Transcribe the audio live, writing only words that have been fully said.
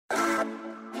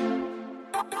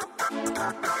Hello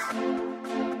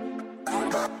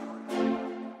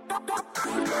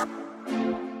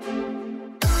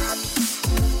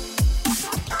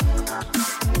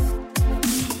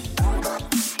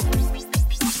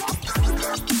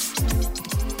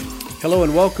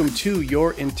and welcome to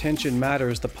Your Intention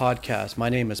Matters, the podcast. My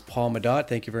name is Paul Madot.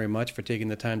 Thank you very much for taking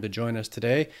the time to join us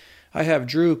today. I have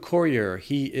Drew Corrier.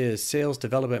 He is Sales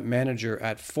Development Manager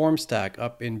at Formstack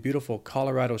up in beautiful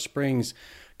Colorado Springs,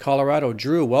 Colorado.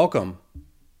 Drew, welcome.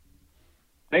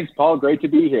 Thanks, Paul. Great to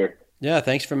be here. Yeah,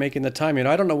 thanks for making the time.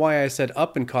 I don't know why I said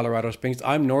up in Colorado Springs.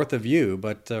 I'm north of you,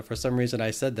 but for some reason I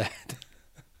said that.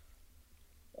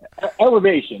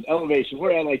 Elevation.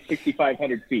 We're at like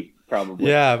 6,500 feet. Probably.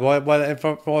 Yeah,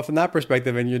 well, from that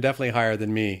perspective, and you're definitely higher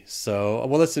than me. So,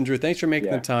 well, listen, Drew, thanks for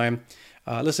making the time.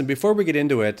 Listen, before we get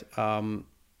into it,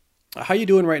 how you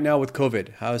doing right now with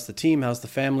COVID? How's the team? How's the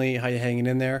family? How you hanging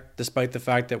in there, despite the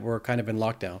fact that we're kind of in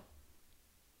lockdown?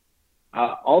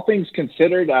 All things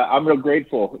considered, I'm real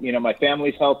grateful. My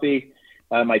family's healthy.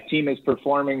 My team is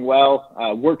performing well.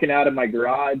 Working out of my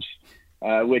garage,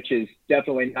 which is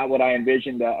definitely not what I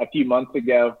envisioned a few months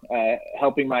ago.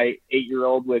 Helping my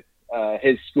 8-year-old with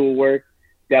his schoolwork.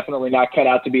 Definitely not cut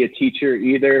out to be a teacher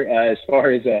either, as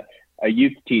far as a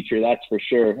youth teacher, that's for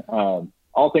sure.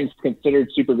 All things considered,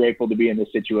 super grateful to be in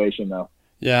this situation, though.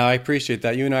 Yeah, I appreciate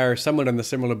that. You and I are somewhat in the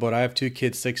similar boat. I have 2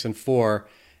 kids, 6 and 4,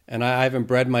 and I haven't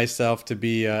bred myself to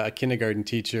be a kindergarten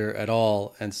teacher at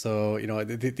all. And so,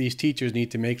 these teachers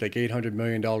need to make like $800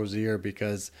 million a year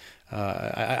because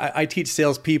I teach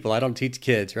salespeople. I don't teach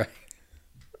kids, right?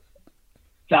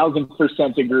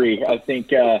 1,000% agree. I think,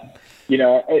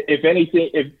 if anything,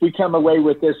 if we come away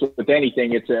with this, with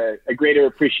anything, it's a greater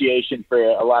appreciation for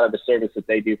a lot of the service that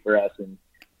they do for us and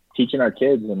teaching our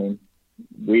kids. I mean,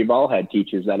 we've all had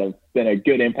teachers that have been a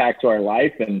good impact to our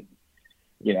life. And,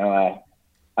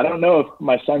 I don't know if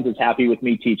my son's as happy with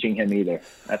me teaching him either.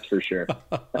 That's for sure.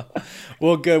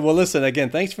 Well, good. Well, listen, again,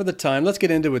 thanks for the time. Let's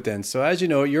get into it then. So as you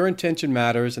know, your intention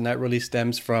matters, and that really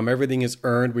stems from everything is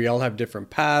earned. We all have different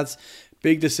paths,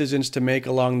 big decisions to make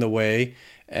along the way.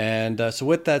 And so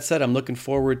with that said, I'm looking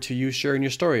forward to you sharing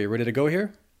your story. You ready to go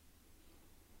here?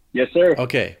 Yes, sir.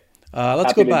 Okay.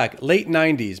 Let's go back. Late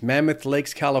 90s, Mammoth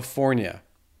Lakes, California.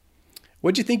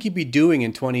 What'd you think you'd be doing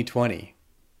in 2020?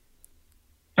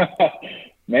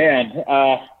 Man,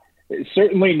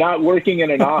 certainly not working in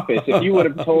an office. If you would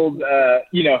have told,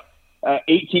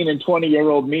 18 and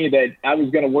 20-year-old me that I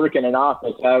was going to work in an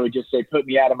office, I would just say, put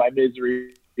me out of my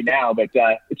misery now. But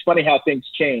it's funny how things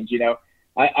change.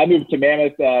 I moved to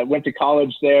Mammoth, went to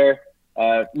college there,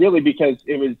 really because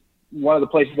it was one of the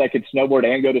places I could snowboard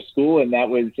and go to school. And that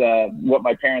was what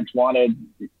my parents wanted.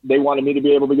 They wanted me to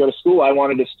be able to go to school. I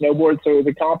wanted to snowboard, so it was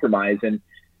a compromise. And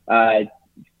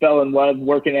fell in love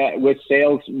working at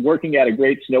a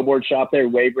great snowboard shop there,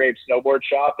 Wave Rave Snowboard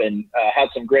Shop, and had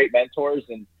some great mentors.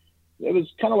 And it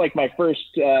was kind of like my first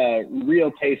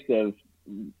real taste of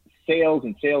sales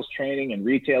and sales training and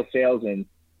retail sales. And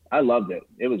I loved it.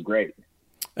 It was great.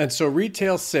 And so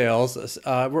retail sales,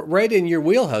 right in your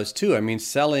wheelhouse too. I mean,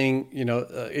 selling,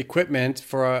 equipment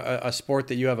for a sport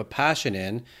that you have a passion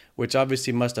in, which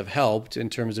obviously must have helped in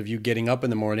terms of you getting up in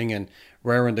the morning and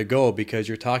raring to go, because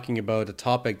you're talking about a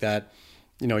topic that,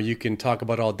 you can talk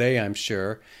about all day, I'm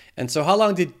sure. And so how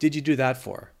long did you do that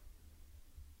for?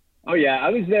 Oh yeah, I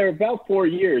was there about 4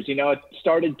 years. I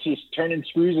started to turn in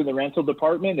screws in the rental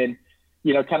department and,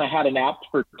 kind of had an apt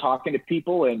for talking to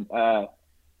people. And,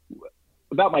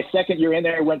 about my second year in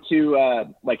there, I went to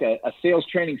a sales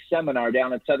training seminar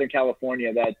down in Southern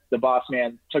California that the boss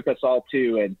man took us all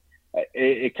to. And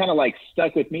it kind of like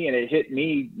stuck with me and it hit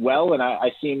me well. And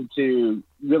I seemed to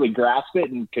really grasp it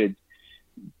and could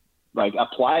like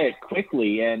apply it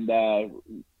quickly, and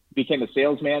became a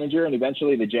sales manager and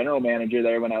eventually the general manager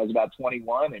there when I was about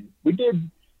 21. And we did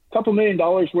a couple $1 million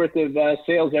worth of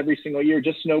sales every single year,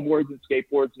 just snowboards and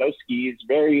skateboards, no skis,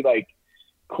 very like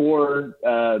core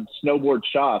snowboard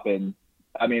shop. And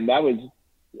I mean,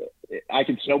 I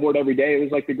could snowboard every day. It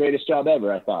was like the greatest job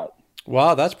ever, I thought.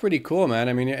 Wow, that's pretty cool, man.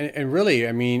 I mean, and really,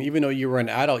 I mean, even though you were an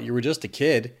adult, you were just a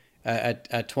kid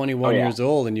at 21 years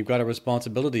old, and you've got a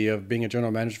responsibility of being a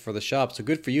general manager for the shop. So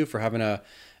good for you for having a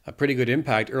pretty good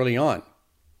impact early on.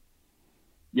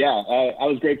 Yeah, I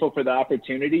was grateful for the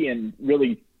opportunity and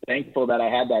really thankful that I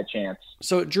had that chance.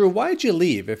 So, Drew, why did you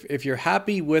leave? If you're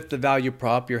happy with the value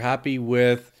prop, you're happy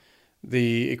with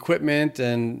the equipment,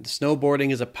 and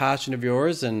snowboarding is a passion of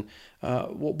yours, and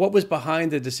what was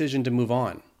behind the decision to move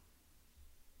on?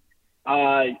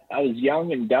 I was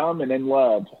young and dumb and in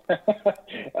love.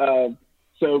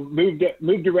 So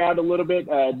moved around a little bit,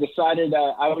 decided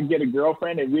I would get a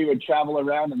girlfriend and we would travel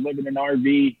around and live in an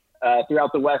RV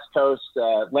throughout the West Coast,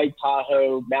 Lake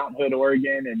Tahoe, Mountain Hood,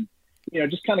 Oregon, and,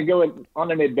 just kind of go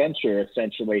on an adventure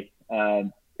essentially.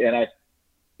 And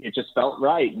it just felt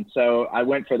right. And so I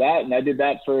went for that, and I did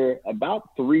that for about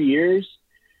 3 years,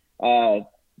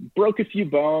 broke a few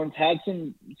bones, had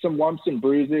some lumps and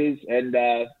bruises. And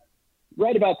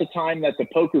right about the time that the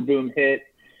poker boom hit,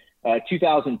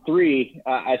 2003,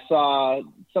 I saw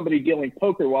somebody dealing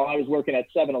poker while I was working at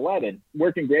 7-Eleven,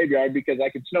 working graveyard because I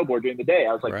could snowboard during the day.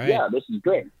 I was like, yeah, this is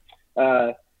great.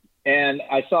 And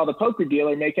I saw the poker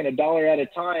dealer making $1 at a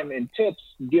time in tips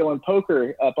dealing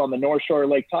poker up on the North Shore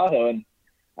of Lake Tahoe. And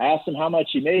I asked him how much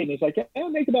he made, and he's like, I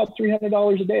make about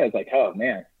 $300 a day. I was like, oh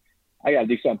man, I got to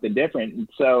do something different. And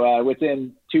so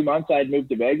within 2 months, I'd moved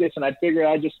to Vegas, and I'd figure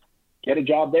I'd just get a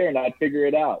job there and I'd figure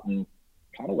it out. And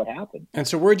kind of what happened. And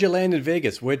so where'd you land in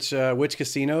Vegas? Which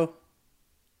casino?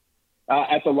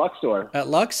 At the Luxor. At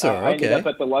Luxor, okay. I ended up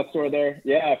at the Luxor there.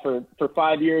 Yeah, for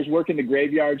 5 years, working the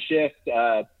graveyard shift.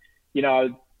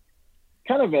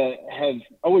 Kind of have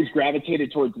always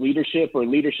gravitated towards leadership, or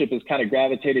leadership has kind of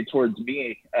gravitated towards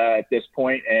me at this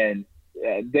point. And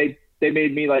they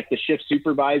made me like the shift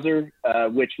supervisor,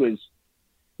 which was,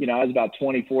 I was about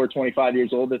 24, 25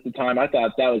 years old at the time. I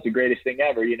thought that was the greatest thing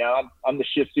ever. I'm the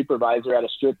shift supervisor at a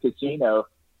strip casino,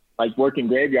 like working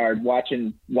graveyard,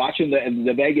 watching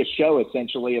the Vegas show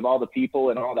essentially of all the people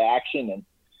and all the action.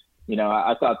 And,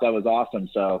 I thought that was awesome.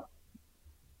 So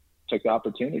took the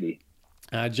opportunity.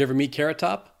 Did you ever meet Carrot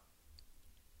Top?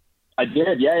 I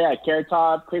did. Yeah. Carrot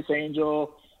Top, Chris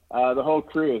Angel, the whole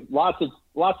crew. Lots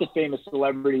of famous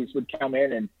celebrities would come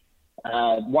in and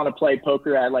want to play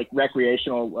poker at like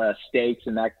recreational stakes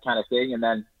and that kind of thing. And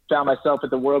then found myself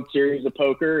at the World Series of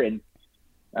Poker, and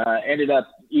ended up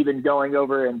even going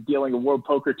over and dealing a World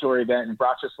Poker Tour event in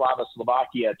Bratislava,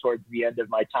 Slovakia towards the end of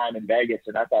my time in Vegas.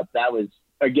 And I thought that was,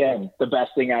 again, the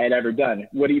best thing I had ever done.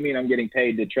 What do you mean I'm getting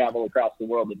paid to travel across the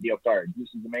world and deal cards? This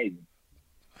is amazing.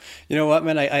 You know what,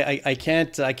 man? I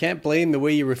can't blame the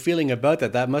way you were feeling about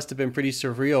that. That must have been pretty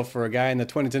surreal for a guy in the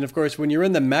 20s. And of course, when you're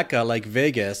in the Mecca like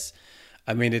Vegas,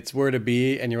 I mean, it's where to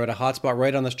be, and you're at a hotspot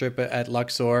right on the strip at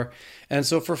Luxor. And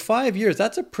so for 5 years,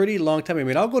 that's a pretty long time. I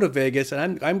mean, I'll go to Vegas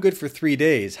and I'm good for 3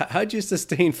 days. How'd you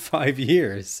sustain 5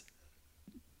 years?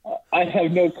 I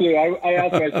have no clue. I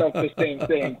ask myself the same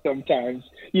thing sometimes.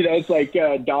 It's like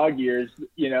dog years,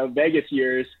 Vegas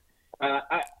years.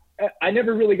 I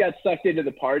never really got sucked into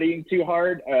the partying too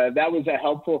hard. That was a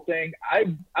helpful thing.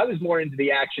 I was more into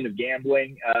the action of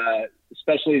gambling,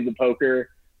 especially the poker,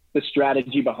 the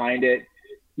strategy behind it.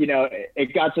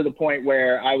 It got to the point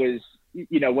where I was,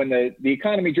 when the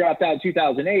economy dropped out in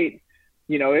 2008,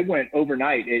 it went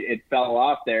overnight. It fell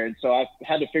off there. And so I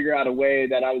had to figure out a way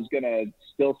that I was going to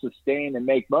still sustain and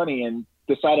make money, and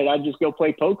decided I'd just go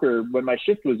play poker when my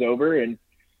shift was over. And,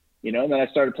 and then I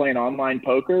started playing online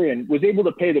poker and was able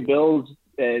to pay the bills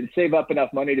and save up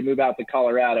enough money to move out to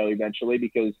Colorado eventually,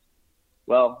 because,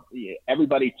 well,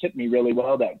 everybody tipped me really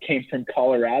well that came from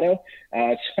Colorado.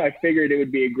 So I figured it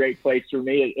would be a great place for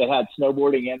me. It had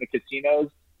snowboarding and the casinos.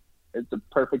 It's a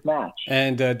perfect match.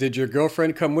 And did your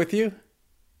girlfriend come with you?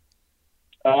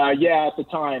 Yeah, at the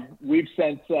time. We've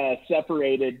since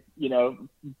separated,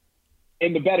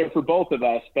 in the better for both of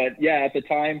us. But yeah, at the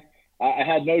time, I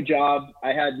had no job.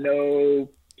 I had no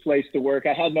place to work.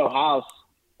 I had no house.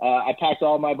 I packed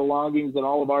all my belongings and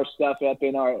all of our stuff up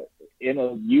in a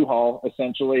U-Haul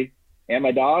essentially, and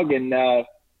my dog, and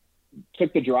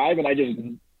took the drive. And I just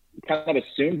kind of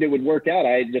assumed it would work out.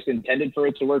 I just intended for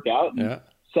it to work out and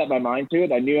set my mind to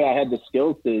it. I knew I had the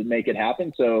skills to make it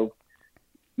happen. So,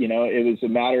 it was a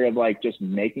matter of like just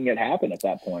making it happen at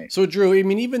that point. So Drew, I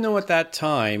mean, even though at that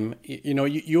time,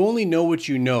 you only know what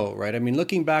you know, right? I mean,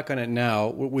 looking back on it now,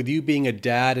 with you being a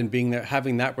dad and being there,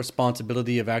 having that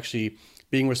responsibility of actually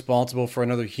being responsible for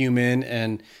another human,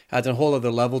 and adds a whole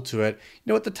other level to it.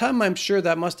 At the time, I'm sure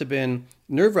that must have been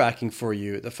nerve-wracking for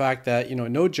you. The fact that,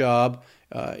 no job,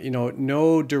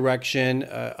 no direction,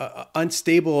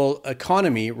 unstable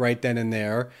economy right then and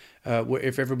there.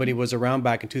 If everybody was around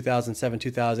back in 2007,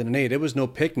 2008, it was no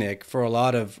picnic for a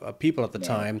lot of people at the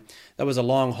time. That was a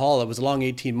long haul. It was a long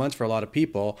 18 months for a lot of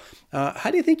people.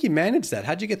 How do you think you managed that?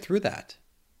 How'd you get through that?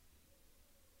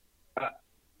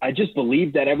 I just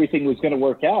believed that everything was going to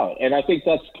work out. And I think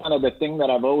that's kind of the thing that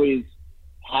I've always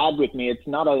had with me.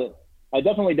 I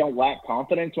definitely don't lack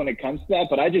confidence when it comes to that,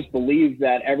 but I just believed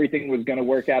that everything was going to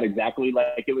work out exactly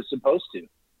like it was supposed to.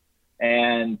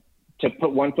 And to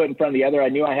put one foot in front of the other, I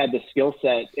knew I had the skill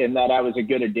set, and that I was a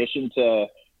good addition to,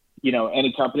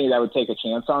 any company that would take a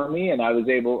chance on me. And I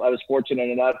was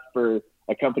fortunate enough for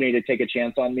a company to take a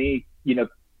chance on me,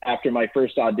 after my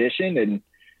first audition. And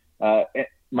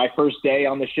my first day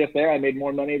on the shift there, I made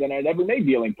more money than I'd ever made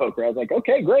dealing poker. I was like,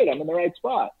 okay, great, I'm in the right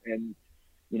spot. And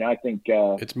I think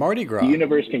it's Mardi Gras. The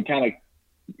universe can kind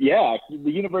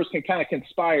of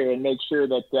conspire and make sure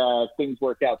that things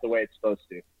work out the way it's supposed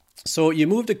to. So you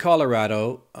moved to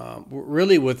Colorado,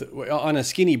 really on a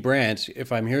skinny branch,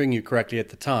 if I'm hearing you correctly at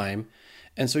the time.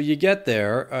 And so you get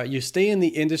there, you stay in the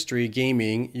industry,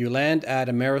 gaming, you land at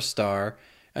Ameristar.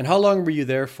 And how long were you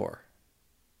there for?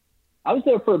 I was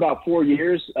there for about 4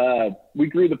 years. We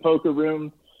grew the poker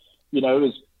room. It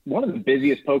was one of the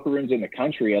busiest poker rooms in the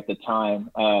country at the time.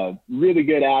 Really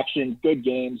good action, good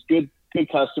games, good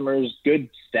customers, good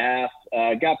staff.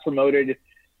 Got promoted.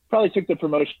 Probably took the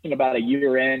promotion about a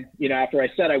year in, after I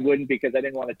said I wouldn't because I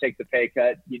didn't want to take the pay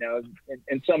cut.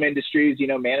 In some industries,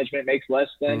 management makes less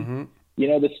than,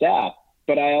 the staff.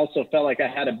 But I also felt like I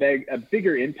had a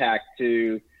bigger impact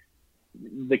to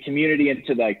the community and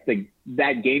to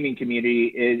that gaming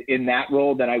community in that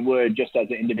role than I would just as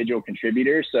an individual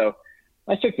contributor. So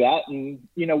I took that. And,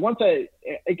 once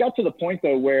it got to the point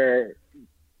though, where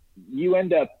you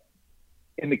end up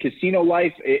in the casino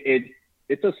life,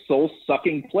 it's a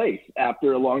soul-sucking place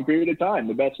after a long period of time,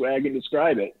 the best way I can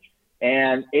describe it.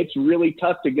 And it's really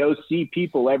tough to go see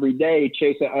people every day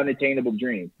chase an unattainable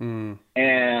dream.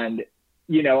 And,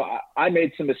 I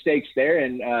made some mistakes there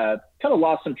and kind of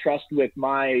lost some trust with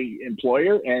my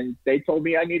employer. And they told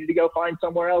me I needed to go find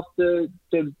somewhere else to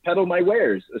peddle my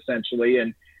wares, essentially.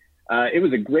 And it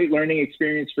was a great learning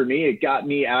experience for me. It got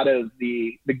me out of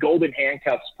the golden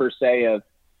handcuffs, per se, of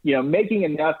making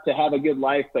enough to have a good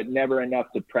life, but never enough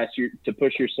to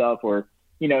push yourself or,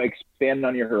 expand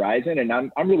on your horizon. And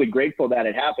I'm really grateful that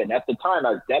it happened. At the time,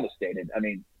 I was devastated. I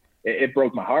mean, it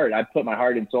broke my heart. I put my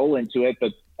heart and soul into it,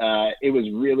 but it was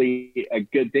really a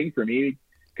good thing for me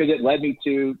because it led me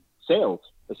to sales,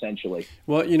 essentially.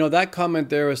 Well, that comment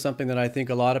there is something that I think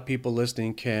a lot of people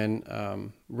listening can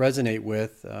resonate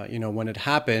with. When it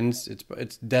happens,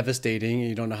 it's devastating.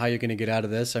 You don't know how you're going to get out of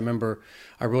this. I remember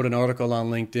I wrote an article on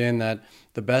LinkedIn that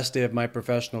the best day of my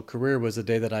professional career was the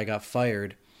day that I got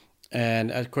fired.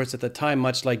 And of course, at the time,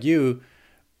 much like you,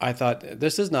 I thought,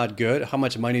 this is not good. How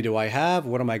much money do I have?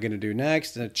 What am I going to do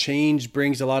next? And a change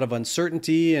brings a lot of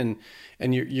uncertainty, and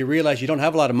you realize you don't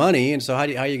have a lot of money. And so how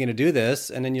are you going to do this?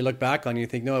 And then you look back on it and you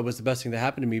think, no, it was the best thing that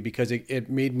happened to me because it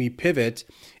made me pivot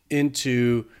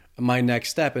into my next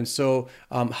step. And so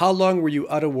how long were you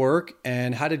out of work,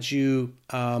 and how did you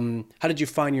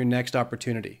find your next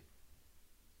opportunity?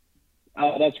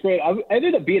 That's great. I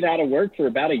ended up being out of work for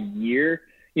about a year,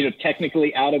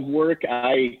 technically out of work.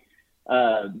 I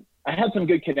had some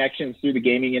good connections through the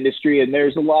gaming industry, and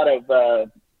there's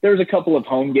a couple of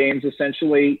home games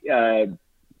essentially,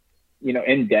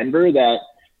 in Denver that,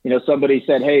 somebody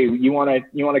said, hey, you want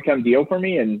to come deal for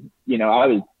me? And, I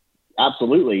was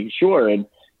absolutely sure. And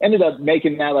ended up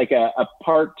making that like a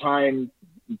part-time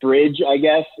bridge, I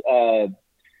guess.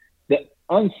 The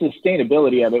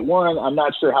unsustainability of it. One, I'm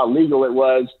not sure how legal it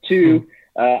was. Two,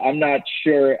 I'm not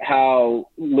sure how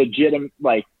legitimate,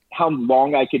 how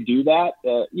long I could do that,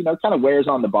 kind of wears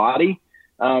on the body.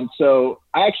 So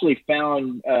I actually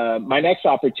found my next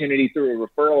opportunity through a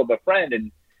referral of a friend.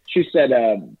 And she said,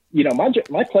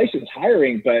 my place is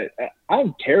hiring, but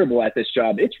I'm terrible at this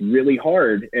job. It's really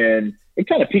hard. And it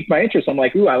kind of piqued my interest. I'm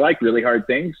like, ooh, I like really hard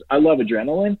things. I love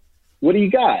adrenaline. What do you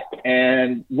got?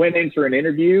 And went in for an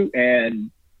interview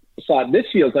and thought, this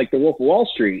feels like the Wolf of Wall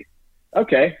Street.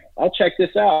 Okay, I'll check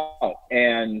this out.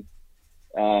 And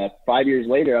 5 years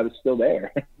later, I was still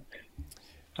there.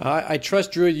 I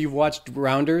trust, Drew, you've watched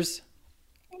Rounders.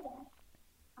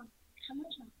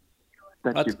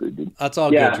 That's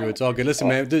all good, Drew. It's all good. Listen,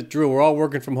 man, Drew, we're all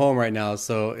working from home right now,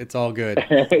 so it's all good.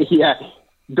 Yeah.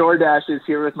 DoorDash is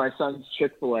here with my son's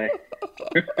Chick-fil-A.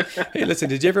 Hey, listen,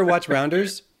 did you ever watch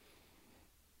Rounders?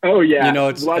 Oh, yeah.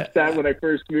 Watched that when I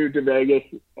first moved to Vegas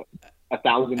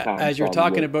 1,000 times. As you're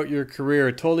talking about your career,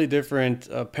 a totally different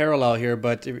parallel here,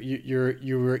 but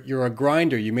you're a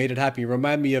grinder. You made it happen. You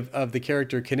remind me of the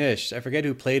character Kanish. I forget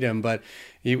who played him, but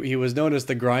he was known as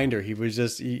the grinder. He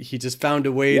just found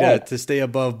a way to stay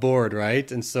above board,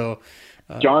 right? And so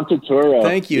John Turturro.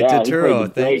 Thank you,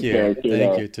 Turturro. Thank you,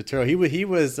 Turturro. He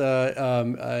was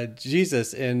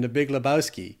Jesus in The Big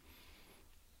Lebowski.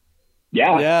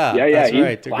 Yeah. That's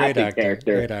right.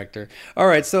 Great actor. All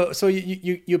right, so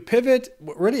you pivot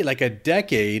really like a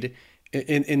decade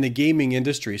in the gaming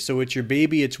industry. So it's your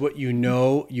baby. It's what you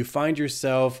know. You find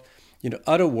yourself,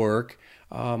 out of work.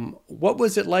 What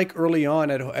was it like early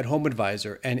on at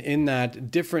HomeAdvisor and in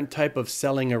that different type of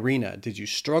selling arena? Did you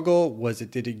struggle?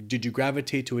 Did you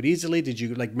gravitate to it easily? Did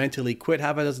you mentally quit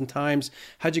half a dozen times?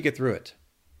 How'd you get through it?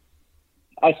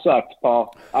 I sucked,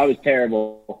 Paul. I was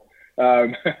terrible.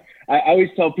 I always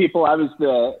tell people I was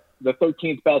the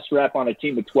 13th best rep on a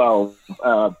team of 12.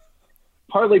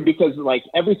 Partly because like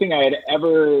everything I had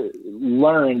ever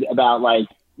learned about like,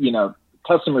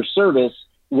 customer service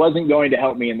wasn't going to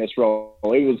help me in this role.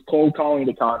 It was cold calling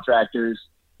to contractors,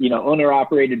 owner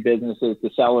operated businesses to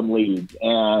sell them leads.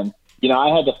 And,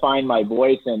 I had to find my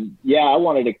voice, and I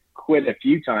wanted to quit a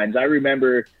few times. I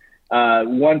remember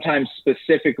one time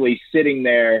specifically sitting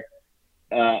there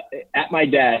at my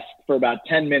desk for about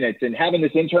 10 minutes and having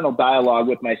this internal dialogue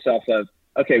with myself of,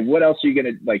 okay, what else are you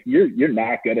going to, like, you're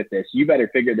not good at this. You better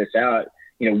figure this out.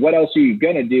 What else are you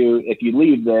going to do if you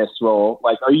leave this role?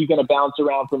 Like, are you going to bounce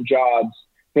around from jobs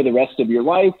for the rest of your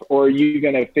life, or are you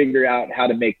going to figure out how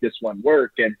to make this one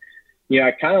work? And,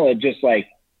 I kind of just like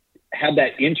had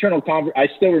that internal I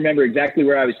still remember exactly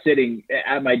where I was sitting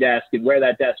at my desk and where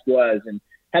that desk was, and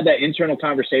had that internal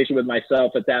conversation with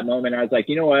myself at that moment. I was like,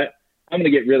 you know what, I'm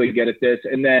going to get really good at this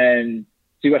and then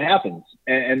see what happens.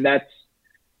 And that's,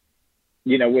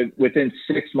 within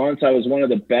 6 months, I was one of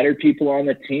the better people on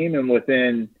the team. And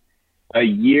within a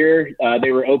year,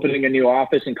 they were opening a new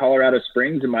office in Colorado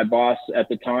Springs. And my boss at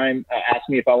the time asked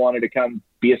me if I wanted to come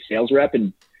be a sales rep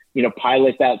and,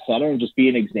 pilot that center and just be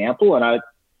an example. And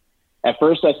at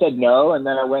first I said no. And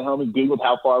then I went home and Googled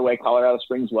how far away Colorado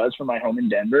Springs was from my home in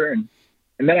Denver. And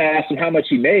then I asked him how much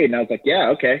he made. And I was like, yeah,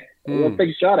 okay, let's take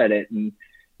a shot at it. And,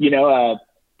 the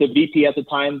VP at the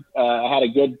time, I had a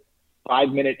good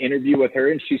 5-minute interview with her,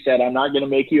 and she said, I'm not going to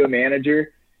make you a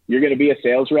manager. You're going to be a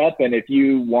sales rep. And if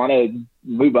you want to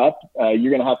move up, you're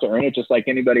going to have to earn it just like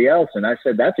anybody else. And I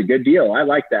said, that's a good deal. I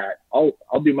like that. I'll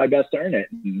do my best to earn it.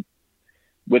 And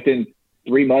within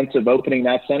 3 months of opening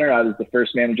that center, I was the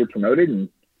first manager promoted. And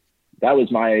that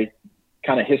was my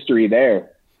kind of history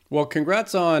there. Well,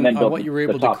 congrats on what you were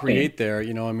able to create there.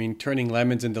 Turning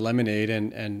lemons into lemonade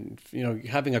and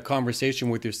having a conversation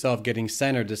with yourself, getting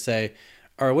centered to say,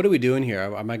 all right, what are we doing here?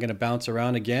 Am I going to bounce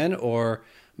around again, or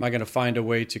am I going to find a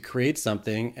way to create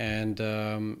something and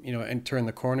and turn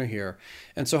the corner here?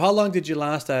 And so, how long did you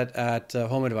last at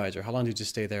Home Advisor? How long did you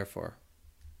stay there for?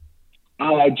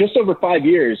 Just over 5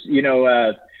 years.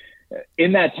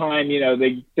 In that time,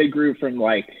 they grew from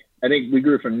I think we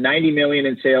grew from 90 million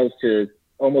in sales to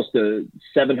almost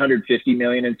 750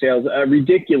 million in sales. A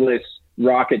ridiculous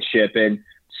rocket ship, and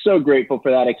so grateful for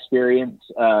that experience.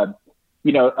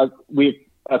 We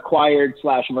acquired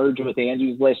 / merged with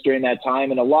Angie's List during that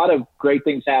time, and a lot of great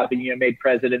things happened. Made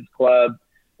President's Club,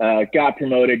 got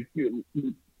promoted,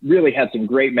 really had some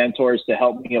great mentors to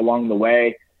help me along the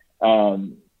way.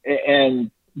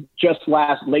 And just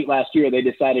late last year, they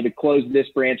decided to close this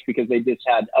branch because they just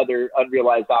had other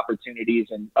unrealized opportunities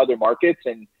in other markets,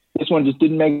 and this one just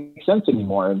didn't make sense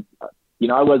anymore. And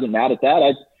I wasn't mad at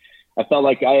that. I felt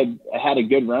like I had a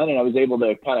good run, and I was able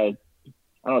to kind of,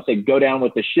 I don't want to say go down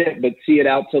with the ship, but see it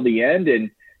out till the end. And,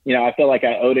 I felt like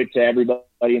I owed it to everybody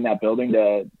in that building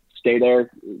to stay there,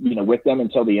 with them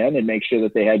until the end and make sure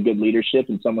that they had good leadership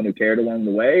and someone who cared along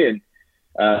the way.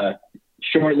 And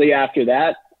shortly after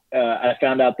that, I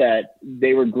found out that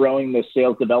they were growing the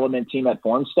sales development team at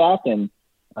Formstack, and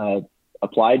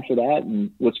applied for that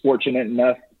and was fortunate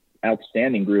enough.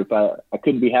 Outstanding group. I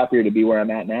couldn't be happier to be where I'm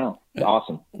at now. It's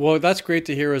awesome. Well, that's great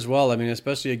to hear as well.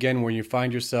 Especially again, when you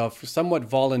find yourself somewhat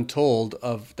voluntold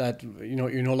of that,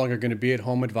 you're no longer going to be at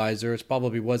Home Advisor. It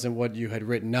probably wasn't what you had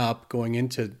written up going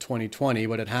into 2020,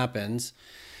 but it happens.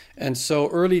 And so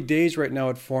early days right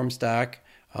now at Formstack,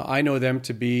 I know them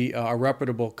to be a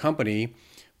reputable company,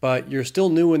 but you're still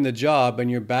new in the job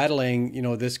and you're battling,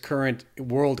 this current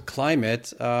world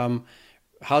climate.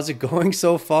 How's it going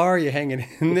so far? Are you hanging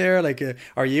in there?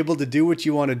 Are you able to do what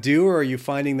you want to do, or are you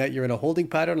finding that you're in a holding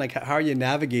pattern? How are you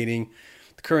navigating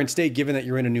the current state, given that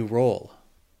you're in a new role?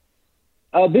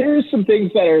 There are some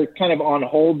things that are kind of on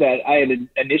hold that I had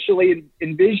initially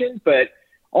envisioned, but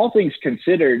all things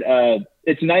considered,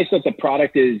 it's nice that the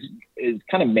product is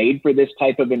kind of made for this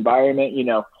type of environment.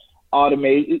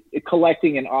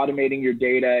 Collecting and automating your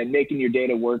data and making your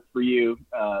data work for you.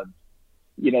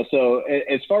 So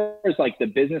as far as the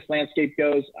business landscape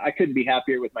goes, I couldn't be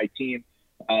happier with my team.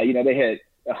 They hit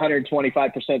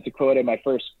 125% to quota my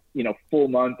first, full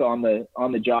month on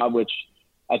the job, which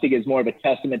I think is more of a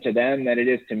testament to them than it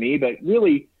is to me. But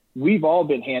really, we've all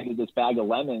been handed this bag of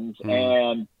lemons,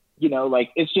 and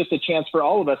it's just a chance for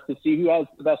all of us to see who has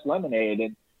the best lemonade.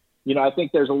 And I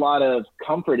think there's a lot of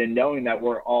comfort in knowing that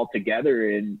we're all together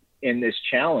in this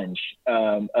challenge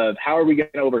of how are we going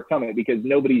to overcome it, because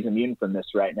nobody's immune from this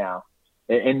right now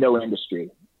in no industry.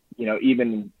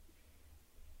 Even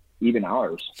even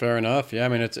ours. Fair enough. Yeah, I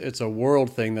mean it's a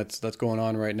world thing that's going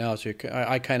on right now. So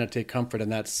I kind of take comfort in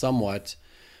that somewhat,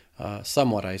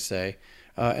 I say.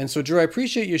 And so, Drew, I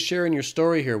appreciate you sharing your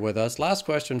story here with us. Last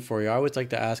question for you. I always like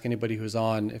to ask anybody who's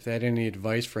on if they had any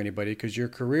advice for anybody, because your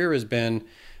career has been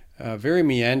very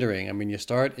meandering. I mean, you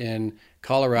start in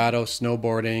Colorado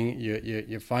snowboarding,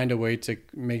 you find a way to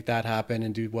make that happen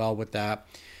and do well with that.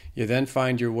 You then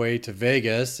find your way to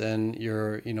Vegas, and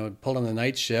you're pulling the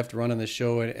night shift, running the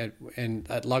show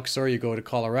at Luxor. You go to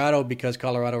Colorado because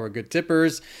Colorado are good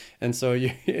tippers, and so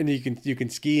you can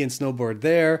ski and snowboard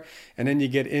there. And then you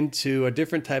get into a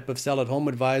different type of sell-at-home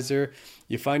advisor.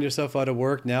 You find yourself out of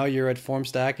work. Now you're at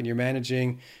Formstack and you're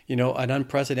managing, an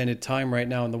unprecedented time right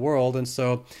now in the world. And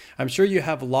so I'm sure you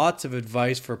have lots of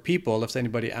advice for people if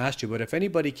anybody asked you. But if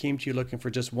anybody came to you looking for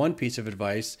just one piece of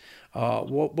advice,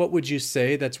 what would you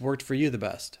say that's worked for you the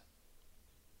best?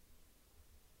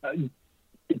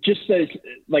 Just as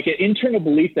like an internal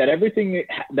belief that everything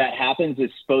that happens is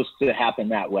supposed to happen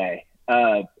that way.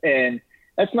 And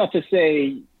that's not to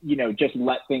say, just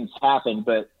let things happen,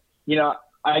 but,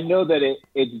 I know that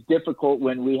it's difficult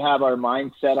when we have our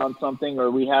mind set on something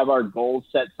or we have our goals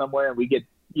set somewhere and we get,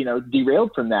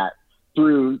 derailed from that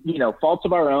through, faults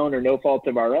of our own or no fault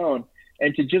of our own.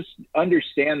 And to just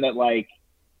understand that, like,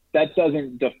 that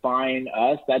doesn't define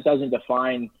us. That doesn't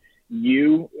define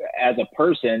you as a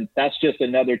person. That's just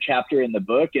another chapter in the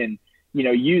book, and,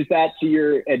 use that to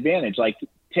your advantage. Like,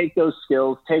 take those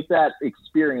skills, take that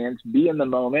experience, be in the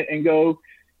moment, and go,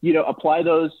 apply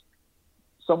those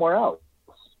somewhere else.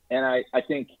 And I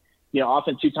think,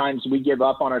 often too times we give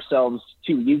up on ourselves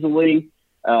too easily,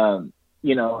 and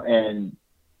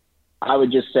I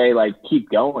would just say, like, keep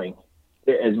going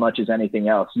as much as anything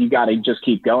else. You got to just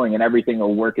keep going and everything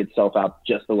will work itself out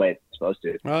just the way it's supposed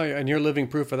to. Oh, and you're living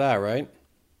proof of that, right?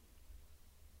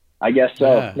 I guess so.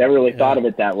 Yeah, Never really thought of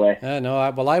it that way. No,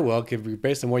 I will,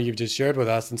 based on what you've just shared with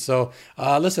us. And so,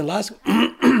 listen, last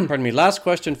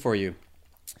question for you.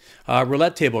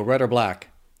 Roulette table, red or black?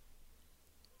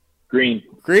 Green.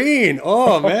 Green.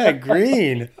 Oh man,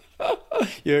 green.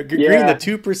 Green, the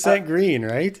 2% green,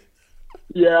 right?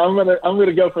 Yeah, I'm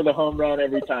gonna go for the home run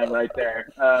every time right there.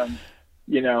 I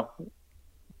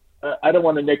don't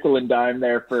want a nickel and dime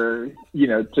there for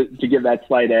to give that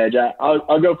slight edge.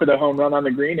 I'll go for the home run on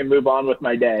the green and move on with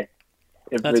my day.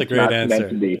 That's a great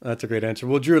answer. That's a great answer.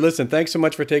 Well, Drew, listen, thanks so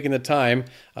much for taking the time.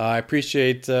 I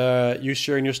appreciate you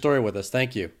sharing your story with us.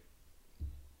 Thank you.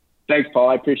 Thanks, Paul.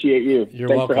 I appreciate you. You're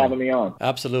Thanks welcome. for having me on.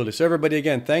 Absolutely. So everybody,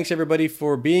 again, thanks everybody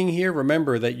for being here.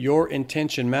 Remember that your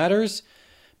intention matters,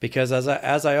 because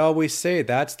as I always say,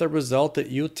 that's the result that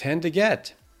you tend to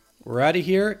get. We're out of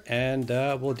here, and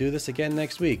we'll do this again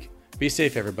next week. Be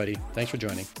safe, everybody. Thanks for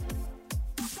joining.